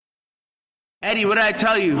Eddie, what did I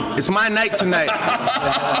tell you? It's my night tonight.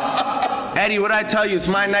 Eddie, what did I tell you? It's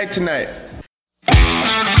my night tonight.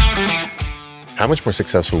 How much more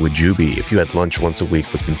successful would you be if you had lunch once a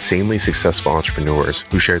week with insanely successful entrepreneurs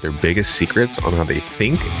who share their biggest secrets on how they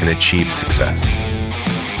think and achieve success?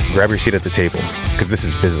 Grab your seat at the table, because this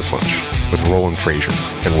is Business Lunch with Roland Frasier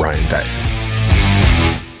and Ryan Deiss.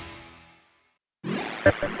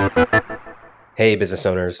 Hey, business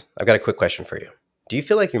owners, I've got a quick question for you. Do you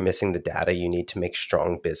feel like you're missing the data you need to make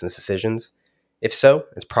strong business decisions? If so,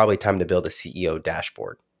 it's probably time to build a CEO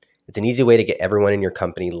dashboard. It's an easy way to get everyone in your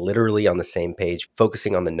company literally on the same page,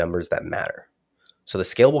 focusing on the numbers that matter. So the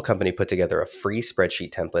Scalable Company put together a free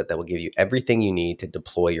spreadsheet template that will give you everything you need to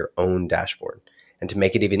deploy your own dashboard. And to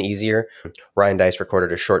make it even easier, Ryan Deiss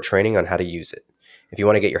recorded a short training on how to use it. If you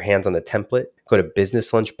want to get your hands on the template, go to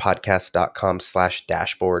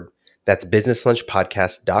businesslunchpodcast.com/dashboard. That's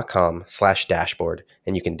businesslunchpodcast.com/dashboard,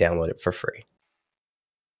 and you can download it for free.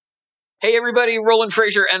 Hey everybody, Roland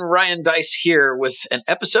Frasier and Ryan Deiss here with an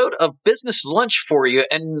episode of Business Lunch for you.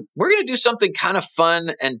 And we're going to do something kind of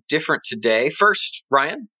fun and different today. First,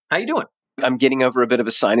 Ryan, how you doing? I'm getting over a bit of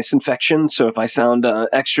a sinus infection, so if I sound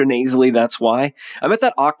extra nasally, that's why. I'm at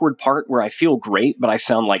that awkward part where I feel great, but I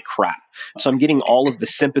sound like crap. So I'm getting all of the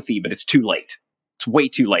sympathy, but it's too late. It's way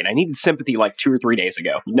too late. I needed sympathy like 2 or 3 days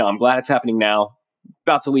ago. No, I'm glad it's happening now.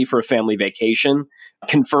 About to leave for a family vacation.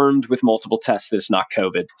 Confirmed with multiple tests that it's not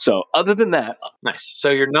COVID. So other than that... Nice.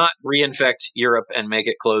 So you're not reinfect Europe and make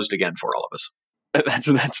it closed again for all of us. That's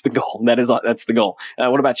the goal. That's the goal.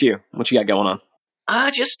 What about you? What you got going on?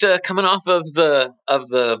 Just coming off of the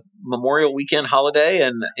Memorial Weekend holiday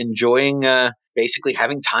and enjoying basically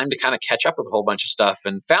having time to kind of catch up with a whole bunch of stuff,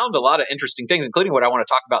 and found a lot of interesting things, including what I want to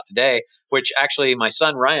talk about today, which actually my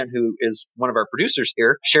son Ryan, who is one of our producers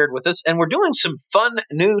here, shared with us. And we're doing some fun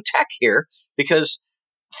new tech here because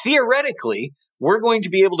theoretically we're going to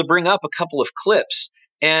be able to bring up a couple of clips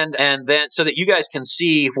and then so that you guys can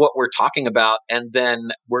see what we're talking about, and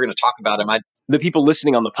then we're going to talk about them. The people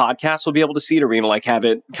listening on the podcast will be able to see it, or we're going to have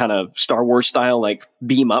it kind of Star Wars style, like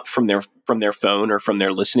beam up from their phone or from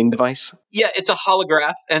their listening device? Yeah, it's a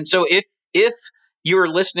holograph. And so if you're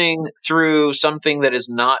listening through something that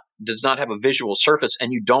does not have a visual surface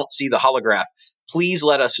and you don't see the holograph, please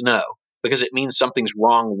let us know, because it means something's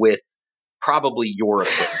wrong with probably your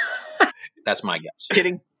equipment. That's my guess.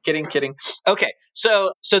 Kidding. Okay,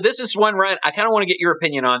 so this is one, Ryan, I kind of want to get your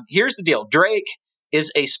opinion on. Here's the deal. Drake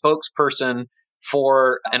is a spokesperson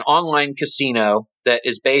for an online casino that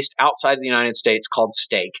is based outside of the United States called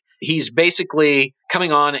Stake. He's basically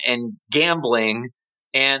coming on and gambling,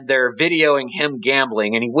 and they're videoing him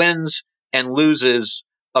gambling, and he wins and loses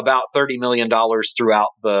about $30 million throughout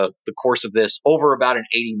the course of this over about an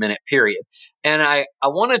 80-minute period. And I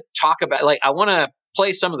want to talk about, I want to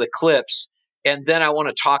play some of the clips, and then I want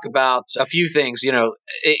to talk about a few things,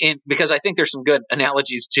 because I think there's some good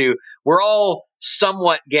analogies to, we're all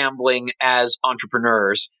somewhat gambling as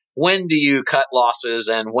entrepreneurs. When do you cut losses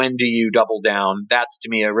and when do you double down? That's, to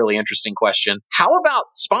me, a really interesting question. How about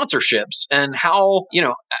sponsorships, and how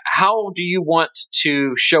do you want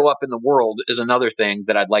to show up in the world is another thing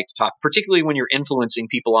that I'd like to talk, particularly when you're influencing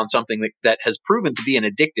people on something that has proven to be an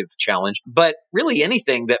addictive challenge, but really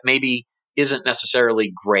anything that maybe isn't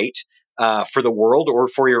necessarily great for the world or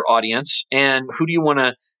for your audience, and who do you want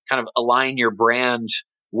to kind of align your brand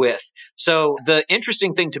with? So the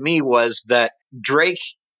interesting thing to me was that Drake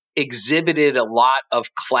exhibited a lot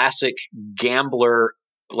of classic gambler,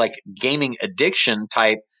 like gaming addiction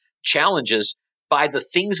type challenges by the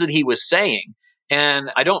things that he was saying.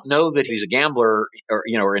 And I don't know that he's a gambler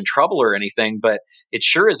or in trouble or anything, but it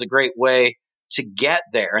sure is a great way to get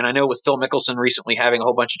there. And I know with Phil Mickelson recently having a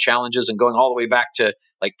whole bunch of challenges and going all the way back to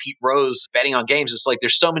like Pete Rose betting on games, it's like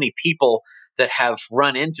there's so many people that have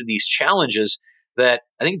run into these challenges that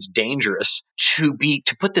I think it's dangerous to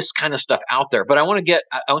put this kind of stuff out there. But I kind of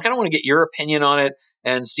want to get your opinion on it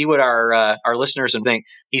and see what our listeners think.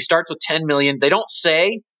 He starts with 10 million. They don't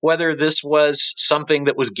say whether this was something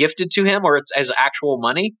that was gifted to him or it's as actual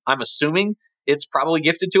money. I'm assuming it's probably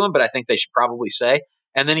gifted to him, but I think they should probably say.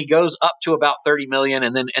 And then he goes up to about 30 million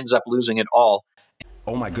and then ends up losing it all.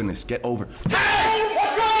 Oh my goodness, get over.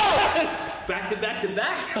 Yes! Back to back.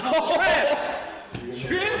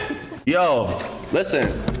 Trips. Yo,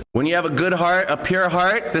 listen, when you have a good heart, a pure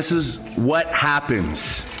heart, this is what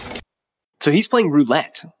happens. So he's playing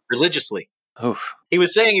roulette. Religiously. Oof. He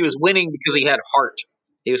was saying he was winning because he had heart.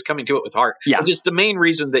 He was coming to it with heart. Yeah. Which is the main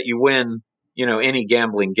reason that you win, any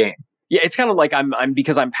gambling game. Yeah, it's kind of like I'm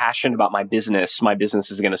because I'm passionate about my business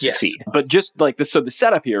is going to succeed. Yes. But just like this, so the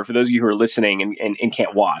setup here, for those of you who are listening and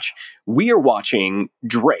can't watch, we are watching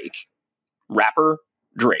Drake rapper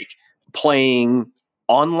Drake playing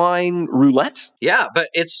online roulette, Yeah, but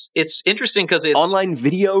it's interesting because it's online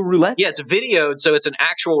video roulette. Yeah, it's videoed, so it's an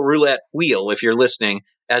actual roulette wheel if you're listening,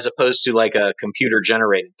 as opposed to like a computer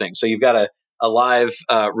generated thing. So you've got a live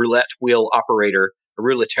roulette wheel operator, a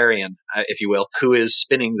roulettarian, if you will, who is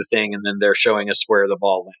spinning the thing, and then they're showing us where the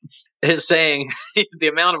ball lands. Is saying the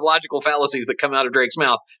amount of logical fallacies that come out of Drake's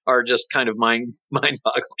mouth are just kind of mind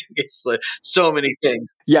boggling. It's so many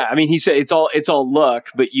things. Yeah, I mean, he said it's all luck,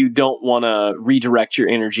 but you don't want to redirect your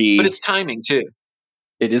energy. But it's timing too.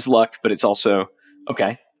 It is luck, but it's also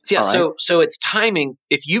okay. Yeah, All right. so it's timing.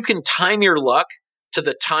 If you can time your luck to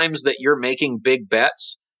the times that you're making big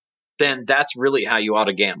bets, then that's really how you ought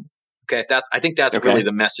to gamble. Okay, I think that's Okay. really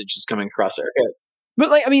the message that's coming across there. Okay. But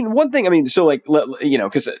like, I mean, one thing, I mean, so like,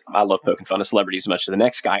 because I love poking fun of celebrities as much as the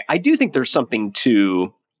next guy. I do think there's something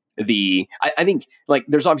to I think like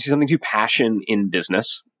there's obviously something to passion in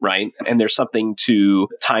business, right? And there's something to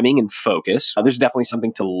timing and focus. There's definitely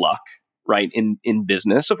something to luck, right? In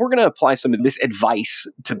business. So if we're going to apply some of this advice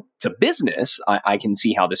to business, I can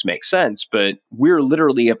see how this makes sense, but we're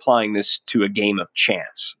literally applying this to a game of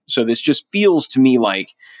chance. So this just feels to me like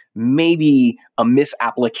maybe a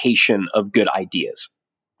misapplication of good ideas.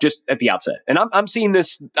 Just at the outset, and I'm seeing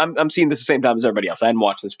this. I'm seeing this the same time as everybody else. I hadn't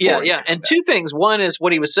watched this before. Yeah. And two things. One is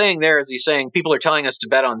what he was saying there is he's saying people are telling us to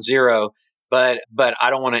bet on zero, but I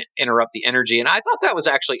don't want to interrupt the energy. And I thought that was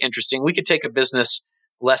actually interesting. We could take a business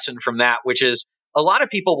lesson from that, which is a lot of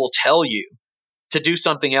people will tell you to do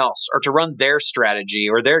something else or to run their strategy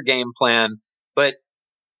or their game plan, but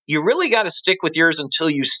you really got to stick with yours until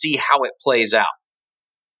you see how it plays out.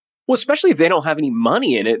 Well, especially if they don't have any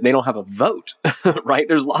money in it, they don't have a vote, right?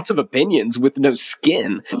 There's lots of opinions with no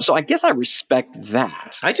skin. So I guess I respect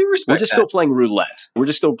that. I do respect We're just that. still playing roulette. We're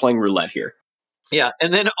just still playing roulette here. Yeah.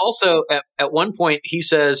 And then also at one point he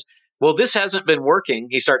says, well, this hasn't been working.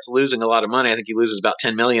 He starts losing a lot of money. I think he loses about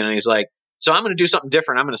 10 million. And he's like, so I'm going to do something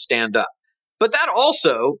different. I'm going to stand up. But that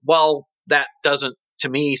also, while that doesn't, to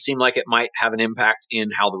me, seem like it might have an impact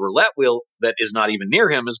in how the roulette wheel that is not even near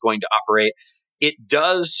him is going to operate, it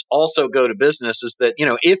does also go to business is that,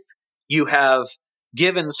 if you have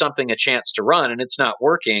given something a chance to run and it's not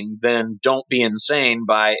working, then don't be insane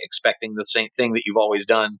by expecting the same thing that you've always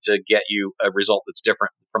done to get you a result that's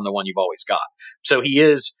different from the one you've always got. So he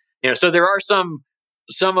is, so there are some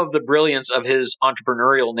of the brilliance of his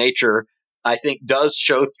entrepreneurial nature, I think, does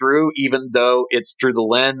show through, even though it's through the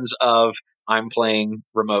lens of I'm playing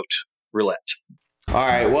remote roulette. All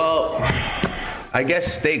right, well, I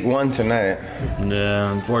guess steak won tonight.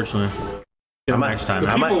 Yeah, unfortunately. Get 'em next time.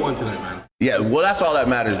 The people won tonight, man. Yeah, well, that's all that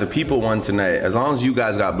matters. The people won tonight. As long as you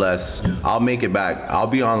guys got blessed, I'll make it back. I'll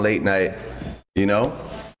be on late night,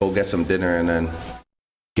 go get some dinner and then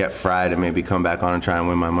get fried and maybe come back on and try and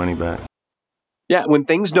win my money back. Yeah, when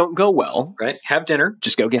things don't go well, Right? Have dinner.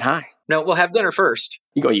 just go get high. No, we'll have dinner first.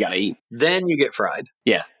 You got to eat. Then you get fried.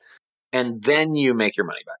 Yeah. And then you make your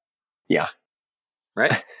money back. Yeah.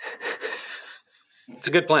 Right? It's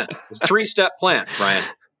a good plan. It's a 3-step plan, Ryan.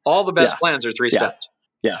 All the best Yeah. plans are 3 Yeah. steps.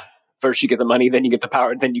 Yeah. First you get the money, then you get the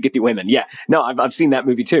power, then you get the women. Yeah. No, I've seen that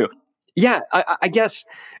movie too. Yeah. I guess,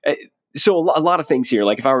 so a lot of things here.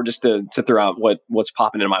 Like if I were just to throw out what's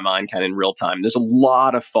popping into my mind kind of in real time, there's a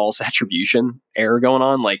lot of false attribution error going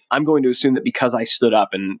on. Like I'm going to assume that because I stood up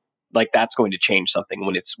and like that's going to change something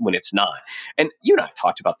when it's not. And you and I have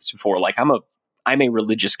talked about this before. Like I'm a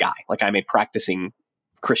religious guy. Like I'm a practicing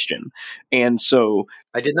Christian. And so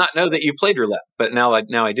I did not know that you played roulette, but now I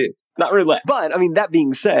do. not roulette. But I mean, that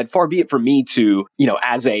being said, far be it from me to,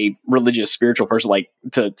 as a religious spiritual person, like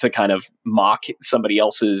to kind of mock somebody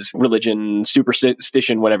else's religion,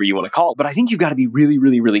 superstition, whatever you want to call it. But I think you've got to be really,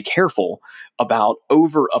 really, really careful about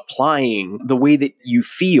over applying the way that you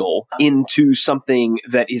feel into something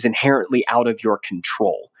that is inherently out of your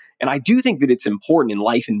control. And I do think that it's important in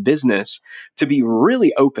life and business to be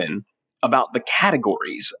really open about the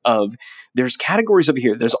categories of there's categories over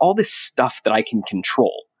here. There's all this stuff that I can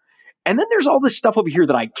control. And then there's all this stuff over here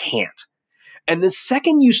that I can't. And the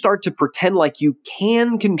second you start to pretend like you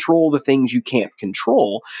can control the things you can't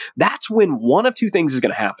control, that's when one of two things is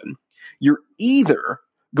going to happen. You're either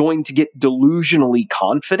going to get delusionally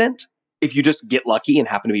confident if you just get lucky and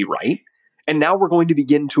happen to be right. And now we're going to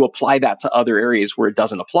begin to apply that to other areas where it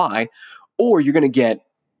doesn't apply. Or you're going to get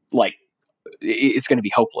like, it's going to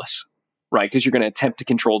be hopeless, right? Because you're going to attempt to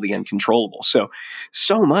control the uncontrollable.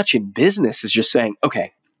 So much in business is just saying,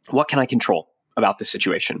 okay, what can I control about this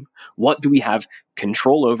situation? What do we have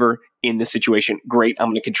control over in this situation? Great. I'm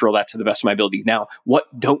going to control that to the best of my abilities. Now, what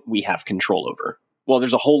don't we have control over? Well,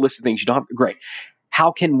 there's a whole list of things you don't have. Great.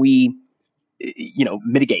 How can we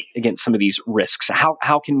mitigate against some of these risks?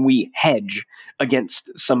 How can we hedge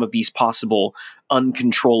against some of these possible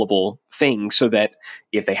uncontrollable things so that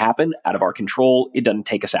if they happen out of our control, it doesn't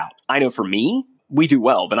take us out? I know for me, we do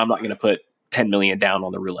well, but I'm not going to put 10 million down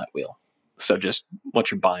on the roulette wheel. So just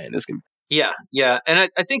what you're buying is going to. Yeah. And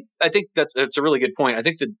I think that's a really good point. I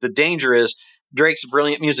think the danger is Drake's a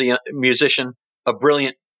brilliant musician, a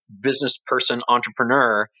brilliant business person,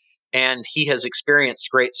 entrepreneur, and he has experienced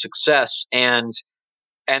great success and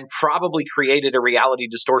probably created a reality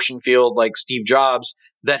distortion field like Steve Jobs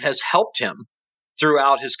that has helped him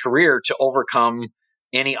throughout his career to overcome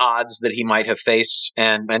any odds that he might have faced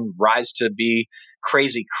and rise to be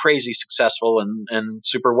crazy successful and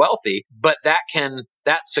super wealthy. But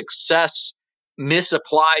that success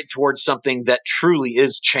misapplied towards something that truly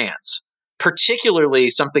is chance, particularly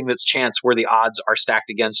something that's chance where the odds are stacked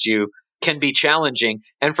against you, can be challenging.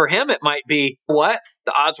 And for him, it might be, what?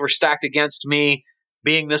 The odds were stacked against me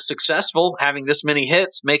being this successful, having this many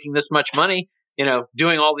hits, making this much money,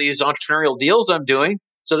 doing all these entrepreneurial deals I'm doing.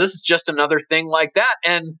 So this is just another thing like that.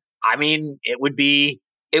 And I mean, it would be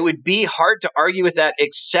hard to argue with that,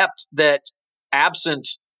 except that absent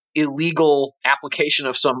illegal application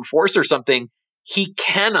of some force or something,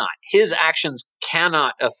 his actions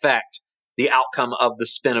cannot affect the outcome of the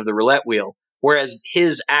spin of the roulette wheel, whereas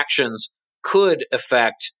his actions could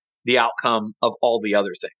affect the outcome of all the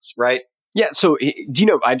other things, right? Yeah. So do you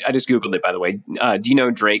know, I just Googled it, by the way. Do you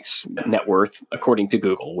know Drake's net worth according to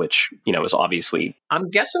Google, which, is obviously. I'm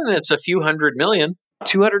guessing it's a few $100 million.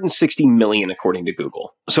 260 million according to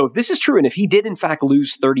Google. So if this is true, and if he did in fact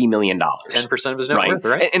lose $30 million, 10% of his net worth,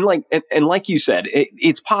 right? And like you said,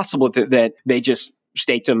 it's possible that they just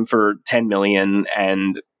staked him for 10 million,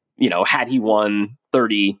 and had he won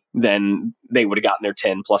 30, then they would have gotten their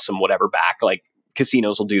 10 plus some whatever back. Like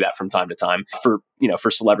casinos will do that from time to time for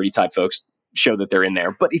celebrity type folks, show that they're in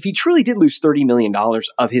there. But if he truly did lose $30 million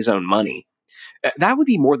of his own money, that would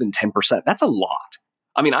be more than 10%. That's a lot.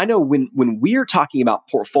 I mean, I know when we're talking about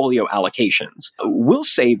portfolio allocations, we'll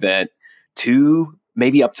say that 2,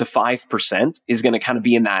 maybe up to 5% is going to kind of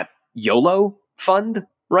be in that YOLO fund,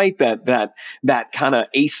 right? That kind of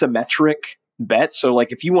asymmetric bet. So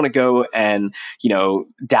like if you want to go and,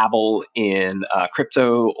 dabble in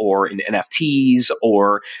crypto or in NFTs,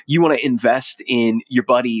 or you want to invest in your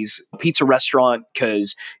buddy's pizza restaurant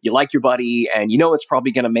because you like your buddy and it's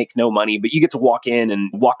probably going to make no money, but you get to walk in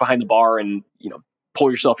and walk behind the bar and, pull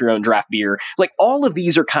yourself your own draft beer. Like all of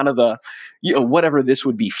these are kind of the, whatever, this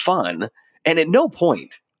would be fun. And at no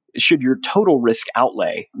point should your total risk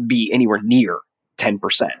outlay be anywhere near 10%.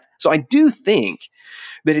 So I do think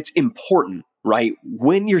that it's important, right?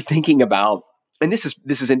 When you're thinking about, and this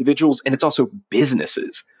is individuals and it's also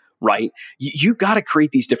businesses, right? You've got to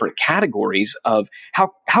create these different categories of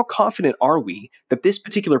how confident are we that this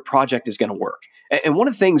particular project is going to work? And one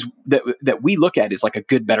of the things that we look at is like a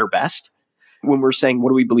good, better, best, when we're saying, what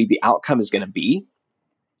do we believe the outcome is going to be?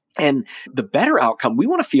 And the better outcome, we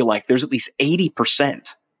want to feel like there's at least 80%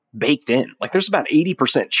 baked in. Like there's about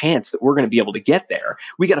 80% chance that we're going to be able to get there.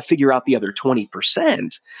 We got to figure out the other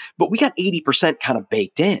 20%, but we got 80% kind of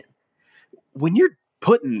baked in. When you're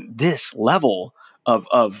putting this level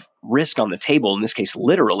of risk on the table, in this case,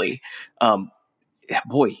 literally,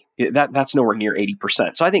 that's nowhere near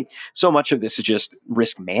 80%. So I think so much of this is just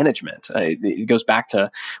risk management. It goes back to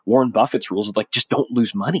Warren Buffett's rules of like, just don't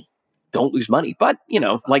lose money. Don't lose money. But,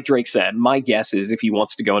 like Drake said, my guess is if he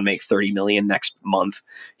wants to go and make 30 million next month,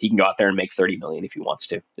 he can go out there and make 30 million if he wants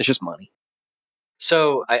to. It's just money.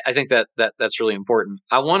 So I think that's really important.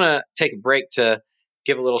 I want to take a break to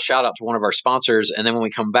give a little shout out to one of our sponsors. And then when we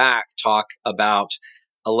come back, talk about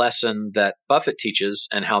a lesson that Buffett teaches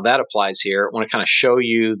and how that applies here. I want to kind of show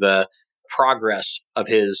you the progress of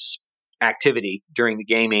his activity during the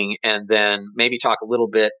gaming, and then maybe talk a little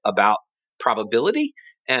bit about probability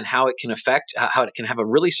and how it can have a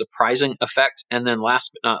really surprising effect. And then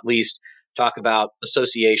last but not least, talk about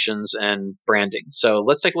associations and branding. So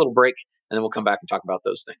let's take a little break and then we'll come back and talk about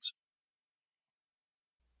those things.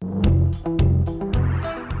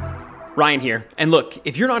 Ryan here. And look,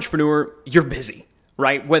 if you're an entrepreneur, you're busy,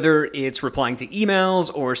 right? Whether it's replying to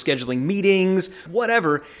emails or scheduling meetings,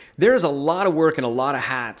 whatever, there's a lot of work and a lot of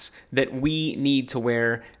hats that we need to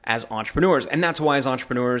wear as entrepreneurs. And that's why as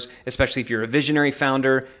entrepreneurs, especially if you're a visionary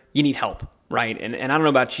founder, you need help, right? And I don't know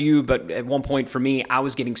about you, but at one point for me, I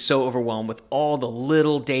was getting so overwhelmed with all the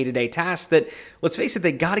little day-to-day tasks that, let's face it,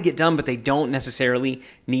 they got to get done, but they don't necessarily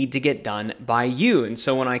need to get done by you. And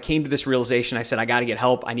so when I came to this realization, I said, I got to get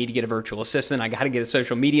help. I need to get a virtual assistant. I got to get a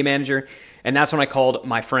social media manager. And that's when I called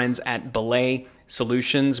my friends at Belay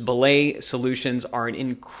Solutions. Belay Solutions are an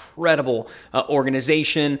incredible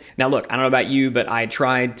organization. Now, look, I don't know about you, but I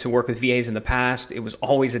tried to work with VAs in the past. It was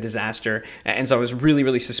always a disaster. And so I was really,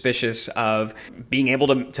 really suspicious of being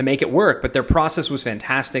able to make it work. But their process was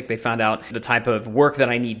fantastic. They found out the type of work that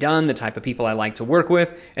I need done, the type of people I like to work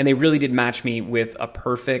with, and they really did match me with a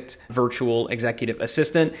perfect virtual executive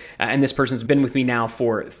assistant. And this person's been with me now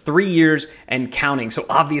for 3 years and counting. So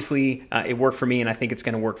obviously it worked for me, and I think it's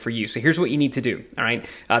going to work for you. So here's what you need to do. All right.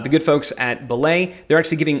 The good folks at Belay, they're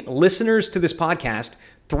actually giving listeners to this podcast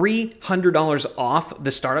 $300 off the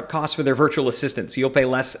startup cost for their virtual assistant. So you'll pay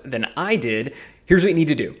less than I did. Here's what you need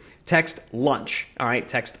to do. Text LUNCH. All right.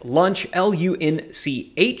 Text LUNCH,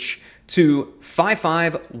 LUNCH to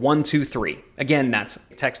 55123. Again, that's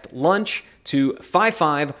text LUNCH to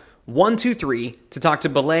 55123 to talk to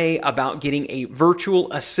Belay about getting a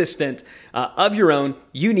virtual assistant of your own.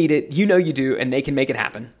 You need it. You know you do, and they can make it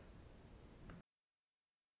happen.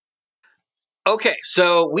 Okay,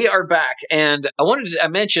 so we are back, and I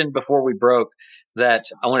mentioned before we broke that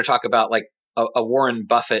I want to talk about like a Warren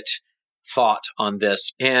Buffett thought on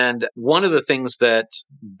this. And one of the things that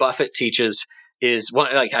Buffett teaches is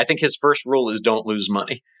I think his first rule is don't lose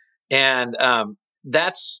money. And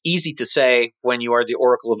that's easy to say when you are the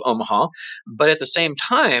Oracle of Omaha. But at the same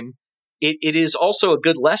time, it is also a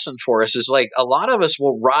good lesson for us, is like a lot of us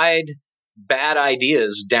will ride bad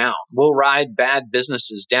ideas down. We'll ride bad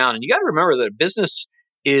businesses down. And you got to remember that a business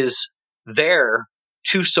is there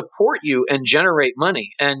to support you and generate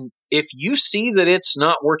money. And if you see that it's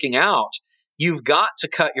not working out, you've got to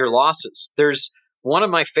cut your losses. There's one of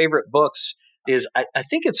my favorite books is, I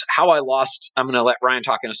think it's How I Lost, I'm going to let Ryan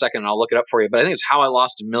talk in a second and I'll look it up for you, but I think it's How I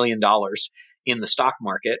Lost $1 Million in the Stock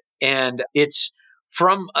Market. And it's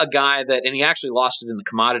from a guy and he actually lost it in the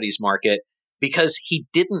commodities market because he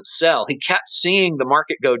didn't sell. He kept seeing the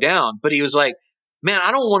market go down, but he was like, man,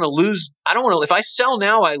 if I sell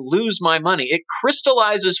now, I lose my money. It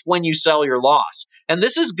crystallizes when you sell your loss. And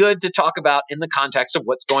this is good to talk about in the context of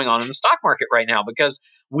what's going on in the stock market right now, because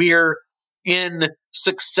we're in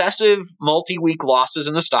successive multi-week losses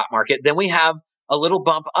in the stock market. Then we have a little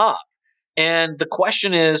bump up. And the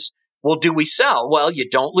question is, well, do we sell? Well, you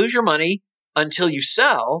don't lose your money until you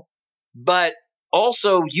sell, but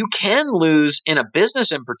also you can lose in a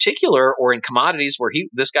business in particular, or in commodities where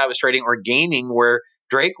this guy was trading, or gaming where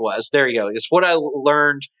Drake was. There you go. It's what I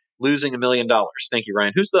learned losing $1 million. Thank you,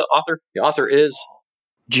 Ryan. Who's the author? The author is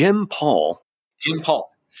Jim Paul. Jim Paul.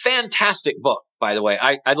 Fantastic book, by the way.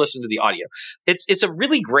 I listened to the audio. It's a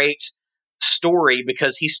really great story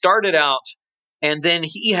because he started out and then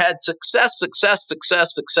he had success across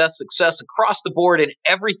the board in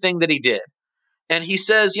everything that he did. And he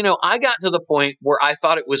says, I got to the point where I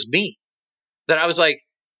thought it was me, that I was like,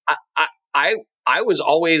 I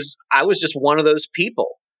was just one of those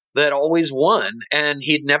people that always won, and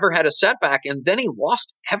he'd never had a setback. And then he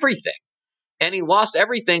lost everything. And he lost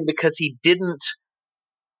everything because he didn't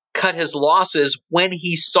cut his losses when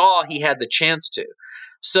he saw he had the chance to.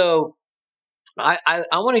 So I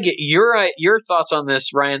want to get your thoughts on this,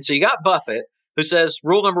 Ryan. So you got Buffett, who says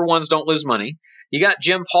rule number 1 is don't lose money. You got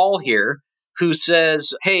Jim Paul here, who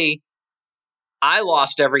says, hey, I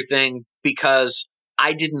lost everything because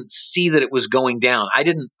I didn't see that it was going down.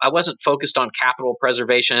 I wasn't focused on capital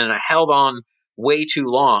preservation, and I held on way too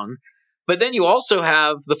long. But then you also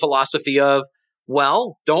have the philosophy of,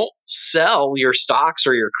 well, don't sell your stocks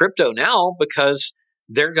or your crypto now because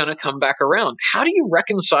they're going to come back around. How do you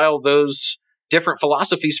reconcile those different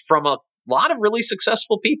philosophies from a lot of really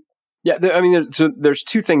successful people? Yeah, there's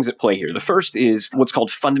two things at play here. The first is what's called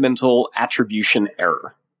fundamental attribution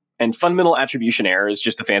error. And fundamental attribution error is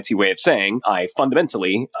just a fancy way of saying I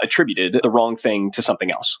fundamentally attributed the wrong thing to something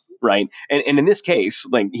else, right? And in this case,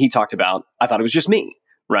 like he talked about, I thought it was just me,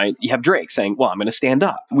 right? You have Drake saying, well, I'm going to stand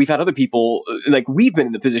up. We've had other people, like we've been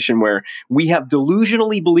in the position where we have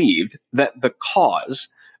delusionally believed that the cause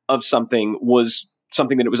of something was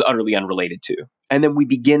something that it was utterly unrelated to. And then we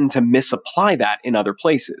begin to misapply that in other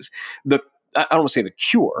places. I don't want to say the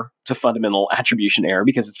cure to fundamental attribution error,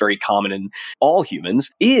 because it's very common in all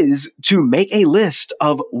humans, is to make a list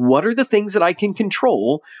of what are the things that I can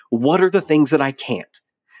control, what are the things that I can't.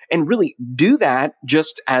 And really do that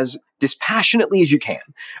just as dispassionately as you can.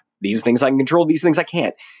 These things I can control, these things I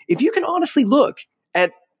can't. If you can honestly look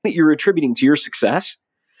at that you're attributing to your success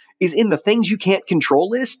is in the things you can't control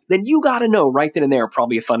list, then you got to know right then and there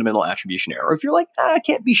probably a fundamental attribution error. If you're like, I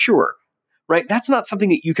can't be sure, right? That's not something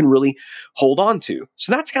that you can really hold on to.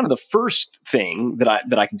 So that's kind of the first thing that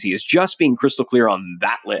I can see is just being crystal clear on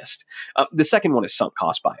that list. The second one is sunk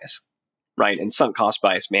cost bias, right? And sunk cost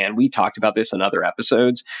bias, man, we talked about this in other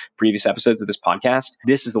episodes, previous episodes of this podcast.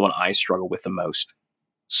 This is the one I struggle with the most.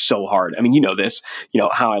 So hard. I mean, you know this,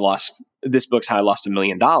 this book's How I Lost $1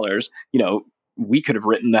 Million. We could have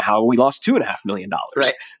written the How We Lost $2.5 million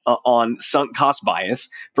Right. On sunk cost bias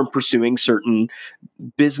from pursuing certain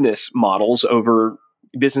business models over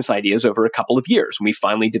business ideas over a couple of years. When we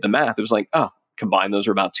finally did the math, it was like, combined, those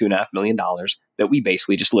are about $2.5 million that we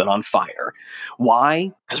basically just lit on fire.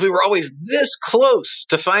 Why? Because we were always this close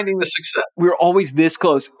to finding the success. We were always this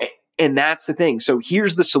close. And that's the thing. So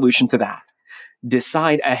here's the solution to that.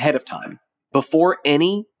 Decide ahead of time, before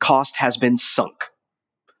any cost has been sunk.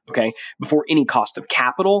 Okay? Before any cost of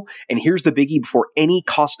capital. And here's the biggie, before any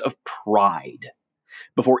cost of pride.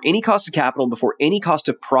 Before any cost of capital, before any cost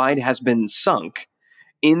of pride has been sunk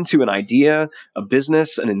into an idea, a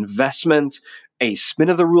business, an investment, a spin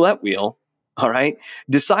of the roulette wheel, all right?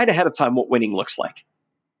 Decide ahead of time what winning looks like.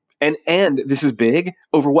 And this is big,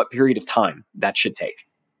 over what period of time that should take,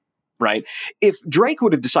 right? If Drake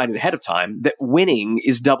would have decided ahead of time that winning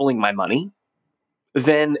is doubling my money,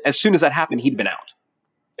 then as soon as that happened, he'd been out.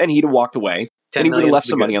 And he'd have walked away, and he would have left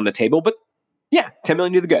some money on the table, but yeah, 10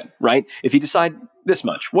 million to the good, right? If he decide this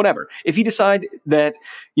much, whatever. If he decide that,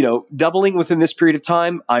 doubling within this period of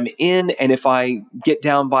time, I'm in. And if I get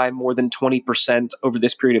down by more than 20% over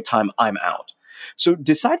this period of time, I'm out. So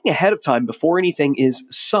deciding ahead of time before anything is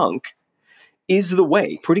sunk is the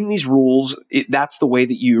way. Putting these rules, that's the way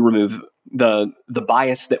that you remove the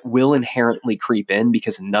bias that will inherently creep in,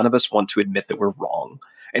 because none of us want to admit that we're wrong.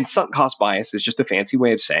 And sunk cost bias is just a fancy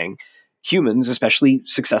way of saying humans, especially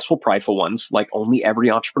successful, prideful ones, like only every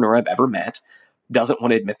entrepreneur I've ever met, doesn't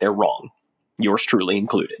want to admit they're wrong, yours truly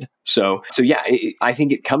included. So yeah, I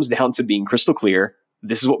think it comes down to being crystal clear.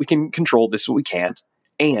 This is what we can control. This is what we can't.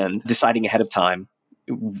 And deciding ahead of time,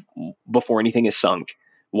 before anything is sunk,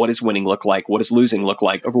 what does winning look like? What does losing look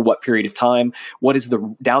like? Over what period of time? What is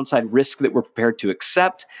the downside risk that we're prepared to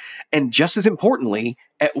accept? And just as importantly,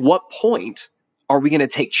 at what point are we going to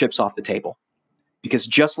take chips off the table? Because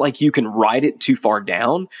just like you can ride it too far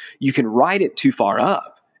down, you can ride it too far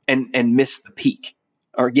up and miss the peak,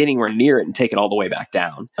 or get anywhere near it and take it all the way back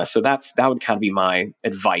down. So that would kind of be my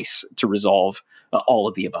advice to resolve all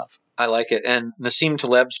of the above. I like it. And Nassim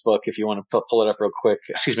Taleb's book, if you want to pull it up real quick,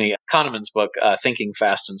 Kahneman's book, Thinking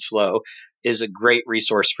Fast and Slow, is a great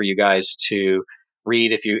resource for you guys to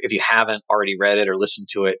read if you haven't already read it or listened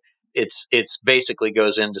to it. It's basically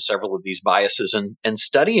goes into several of these biases and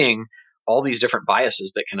studying all these different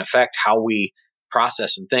biases that can affect how we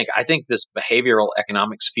process and think. I think this behavioral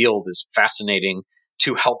economics field is fascinating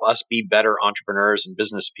to help us be better entrepreneurs and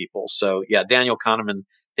business people. So yeah, Daniel Kahneman,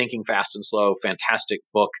 Thinking Fast and Slow, fantastic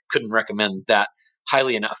book. Couldn't recommend that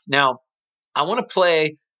highly enough. Now, I want to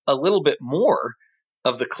play a little bit more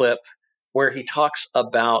of the clip where he talks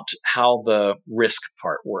about how the risk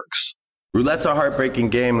part works. Roulette's a heartbreaking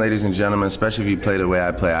game, ladies and gentlemen, especially if you play the way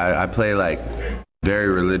I play. I play like very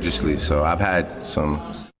religiously, so I've had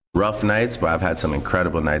some rough nights, but I've had some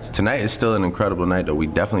incredible nights. Tonight is still an incredible night, though. We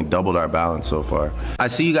definitely doubled our balance so far. I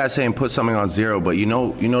see you guys saying put something on zero, but you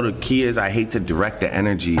know the key is I hate to direct the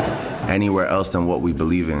energy anywhere else than what we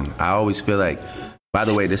believe in. I always feel like, by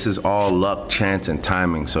the way, this is all luck, chance, and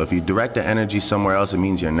timing. So if you direct the energy somewhere else, it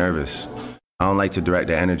means you're nervous. I don't like to direct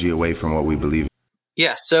the energy away from what we believe in.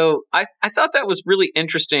 Yeah, so I thought that was really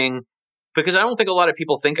interesting, because I don't think a lot of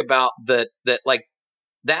people think about that like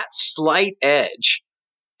that slight edge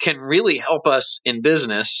can really help us in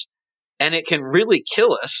business, and it can really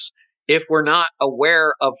kill us if we're not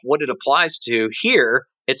aware of what it applies to. Here,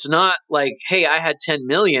 it's not like, hey, I had 10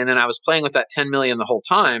 million and I was playing with that 10 million the whole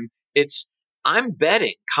time. It's I'm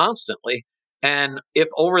betting constantly. And if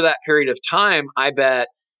over that period of time, I bet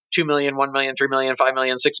 2 million, 1 million, 3 million, 5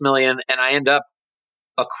 million, 6 million, and I end up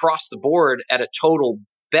across the board at a total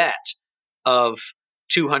bet of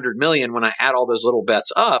 200 million when I add all those little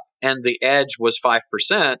bets up, and the edge was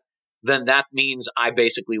 5%, then that means I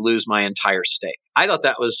basically lose my entire stake. I thought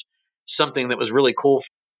that was something that was really cool.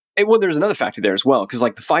 And well, there's another factor there as well, because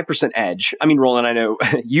like the 5% edge, I mean, Roland, I know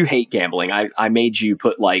you hate gambling. I made you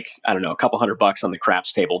put like, I don't know, a couple $100 on the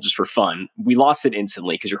craps table just for fun. We lost it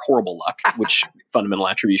instantly because you're horrible luck, which fundamental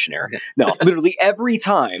attribution error. No, literally every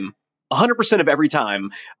time, 100% of every time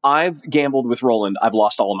I've gambled with Roland, I've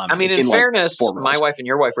lost all of my money. I mean, in fairness, my wife and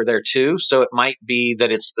your wife were there too. So it might be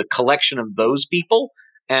that it's the collection of those people.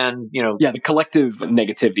 And, the collective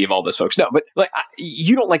negativity of all those folks. No, but like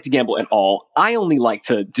you don't like to gamble at all. I only like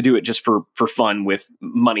to do it just for fun with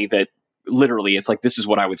money that literally it's like, this is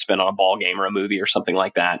what I would spend on a ball game or a movie or something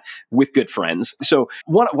like that with good friends. So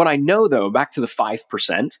what I know though, back to the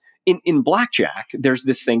 5% In blackjack, there's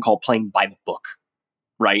this thing called playing by the book,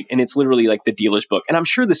 right? And it's literally like the dealer's book. And I'm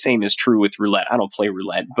sure the same is true with roulette. I don't play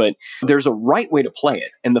roulette, but there's a right way to play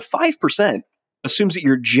it. And the 5% assumes that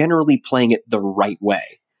you're generally playing it the right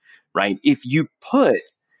way, right? If you put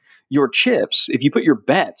your chips, if you put your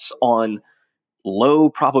bets on low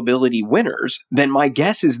probability winners, then my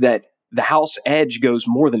guess is that the house edge goes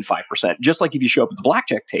more than 5%. Just like if you show up at the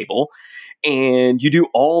blackjack table and you do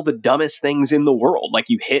all the dumbest things in the world, like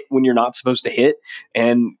you hit when you're not supposed to hit,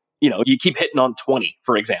 and you keep hitting on 20,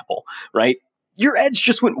 for example, right? Your edge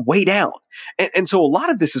just went way down. And so a lot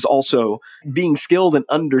of this is also being skilled and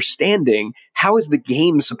understanding how is the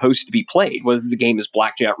game supposed to be played, whether the game is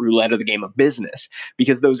blackjack, roulette, or the game of business,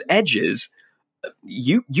 because those edges,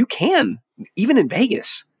 you can, even in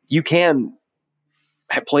Vegas, you can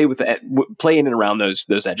play in and around those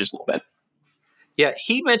edges a little bit. Yeah,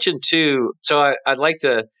 he mentioned too. So I'd like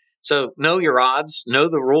to know your odds, know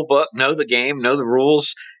the rule book, know the game, know the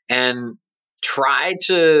rules, and try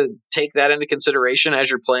to take that into consideration as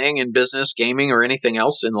you're playing in business, gaming, or anything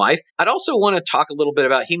else in life. I'd also want to talk a little bit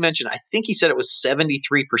about. He mentioned, I think he said it was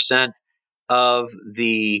 73% of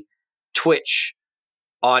the Twitch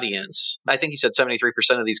audience. I think he said 73%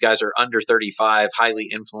 of these guys are under 35,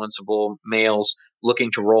 highly influenceable males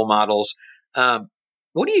looking to role models.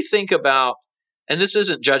 What do you think about, and this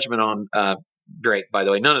isn't judgment on Drake, by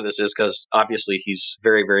the way, none of this is, because obviously he's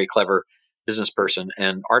very, very clever business person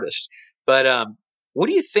and artist. But what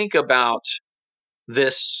do you think about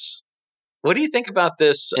this? What do you think about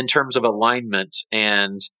this in terms of alignment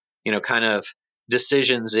and, kind of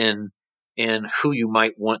decisions in who you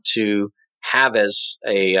might want to have as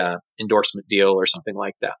a endorsement deal or something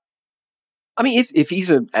like that? I mean, if he's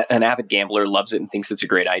an avid gambler, loves it and thinks it's a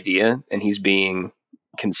great idea, and he's being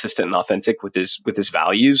consistent and authentic with his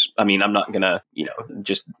values, I mean, I'm not gonna,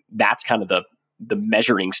 just that's kind of the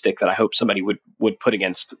measuring stick that I hope somebody would put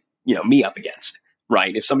against, me up against,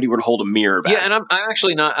 right? If somebody were to hold a mirror back. Yeah, and I'm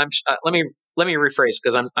actually not. Let me rephrase,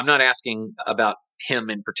 because I'm not asking about him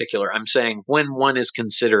in particular. I'm saying when one is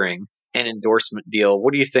considering an endorsement deal,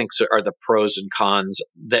 what do you think are the pros and cons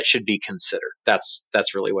that should be considered? That's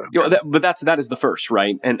really what I'm saying. But that is the first,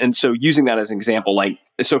 right? And so using that as an example,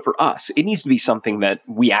 so for us, it needs to be something that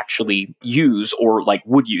we actually use or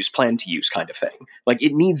would use, plan to use kind of thing.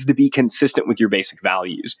 It needs to be consistent with your basic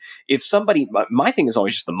values. If somebody, my thing is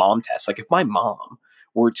always just the mom test. If my mom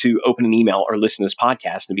were to open an email or listen to this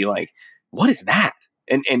podcast and be like, what is that?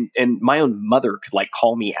 And my own mother could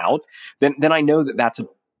call me out, then I know that that's a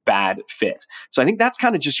bad fit. So I think that's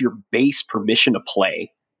kind of just your base permission to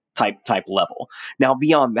play type level. Now,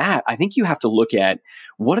 beyond that, I think you have to look at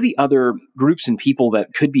what are the other groups and people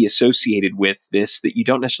that could be associated with this that you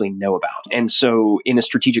don't necessarily know about. And so in a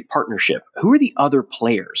strategic partnership, who are the other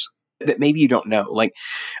players that maybe you don't know?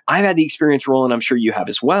 I've had the experience, Roland, I'm sure you have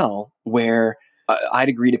as well, where I'd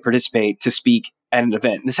agree to speak at an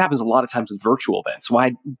event. This happens a lot of times with virtual events. So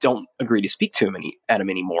I don't agree to speak to at them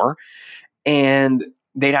anymore. And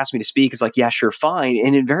they'd ask me to speak. It's yeah, sure, fine.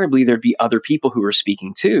 And invariably, there'd be other people who are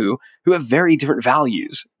speaking too, who have very different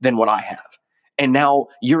values than what I have. And now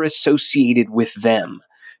you're associated with them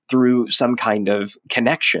through some kind of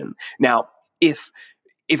connection. Now, if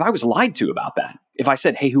I was lied to about that, if I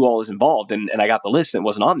said, hey, who all is involved, and I got the list and it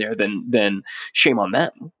wasn't on there, then shame on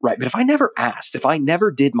them, right? But if I never asked, if I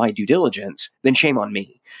never did my due diligence, then shame on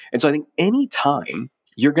me. And so I think any time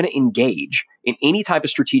you're going to engage in any type of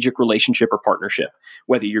strategic relationship or partnership,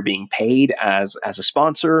 whether you're being paid as a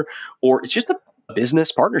sponsor or it's just a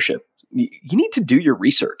business partnership, you need to do your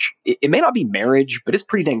research. It may not be marriage, but it's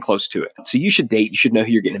pretty dang close to it. So you should date. You should know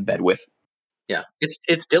who you're getting in bed with. Yeah,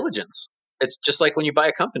 it's diligence. It's just like when you buy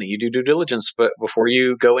a company, you do due diligence, but before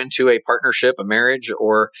you go into a partnership, a marriage,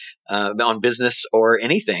 or on business or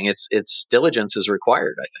anything, it's diligence is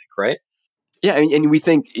required, I think, right? Yeah, and we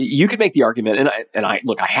think you could make the argument, and I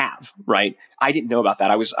look, I have, right? I didn't know about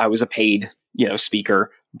that. I was a paid,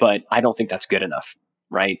 speaker, but I don't think that's good enough,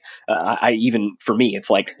 right? I even for me, it's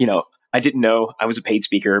I didn't know I was a paid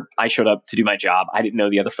speaker. I showed up to do my job. I didn't know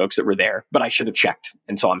the other folks that were there, but I should have checked,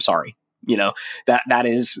 and so I'm sorry. That's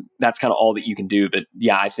kind of all that you can do. But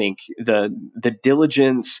yeah, I think the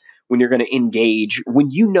diligence when you're going to engage,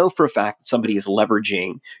 when you know for a fact that somebody is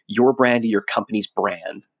leveraging your brand or your company's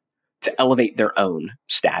brand to elevate their own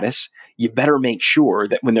status, you better make sure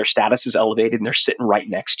that when their status is elevated and they're sitting right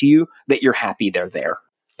next to you, that you're happy they're there.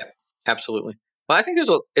 Yeah, absolutely. Well, I think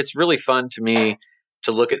it's really fun to me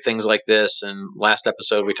to look at things like this. And last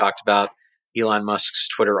episode, we talked about Elon Musk's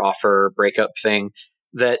Twitter offer breakup thing,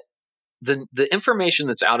 that the information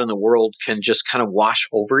that's out in the world can just kind of wash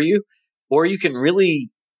over you, or you can really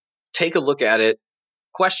take a look at it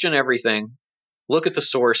question everything, look at the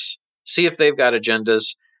source, see if they've got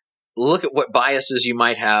agendas, look at what biases you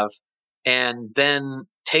might have, and then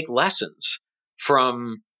take lessons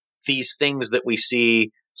from these things that we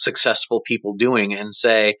see successful people doing and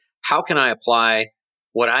say, how can I apply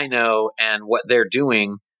what I know and what they're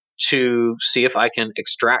doing to see if I can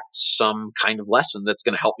extract some kind of lesson that's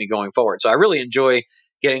going to help me going forward. So I really enjoy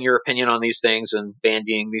getting your opinion on these things and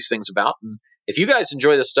bandying these things about. And if you guys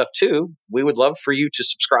enjoy this stuff too, we would love for you to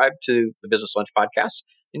subscribe to the Business Lunch podcast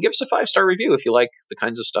and give us a 5-star review if you like the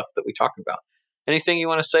kinds of stuff that we talk about. Anything you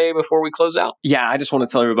want to say before we close out? Yeah, I just want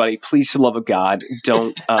to tell everybody, please, for the love of God,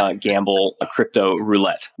 don't gamble a crypto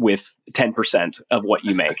roulette with 10% of what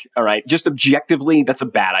you make. All right. Just objectively, that's a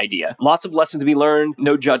bad idea. Lots of lessons to be learned,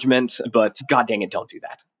 no judgment, but God dang it, don't do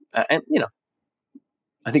that. And,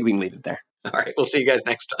 I think we can leave it there. All right. We'll see you guys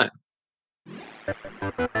next time.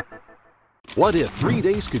 What if 3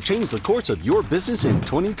 days could change the course of your business in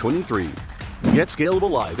 2023? Get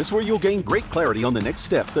Scalable Live is where you'll gain great clarity on the next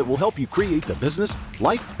steps that will help you create the business,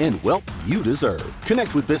 life, and wealth you deserve.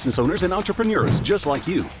 Connect with business owners and entrepreneurs just like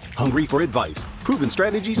you, hungry for advice, proven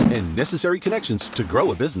strategies, and necessary connections to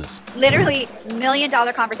grow a business. Literally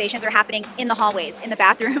million-dollar conversations are happening in the hallways, in the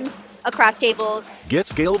bathrooms, across tables. Get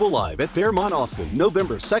Scalable Live at Fairmont Austin,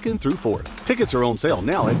 November 2nd through 4th. Tickets are on sale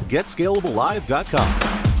now at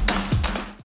GetScalableLive.com.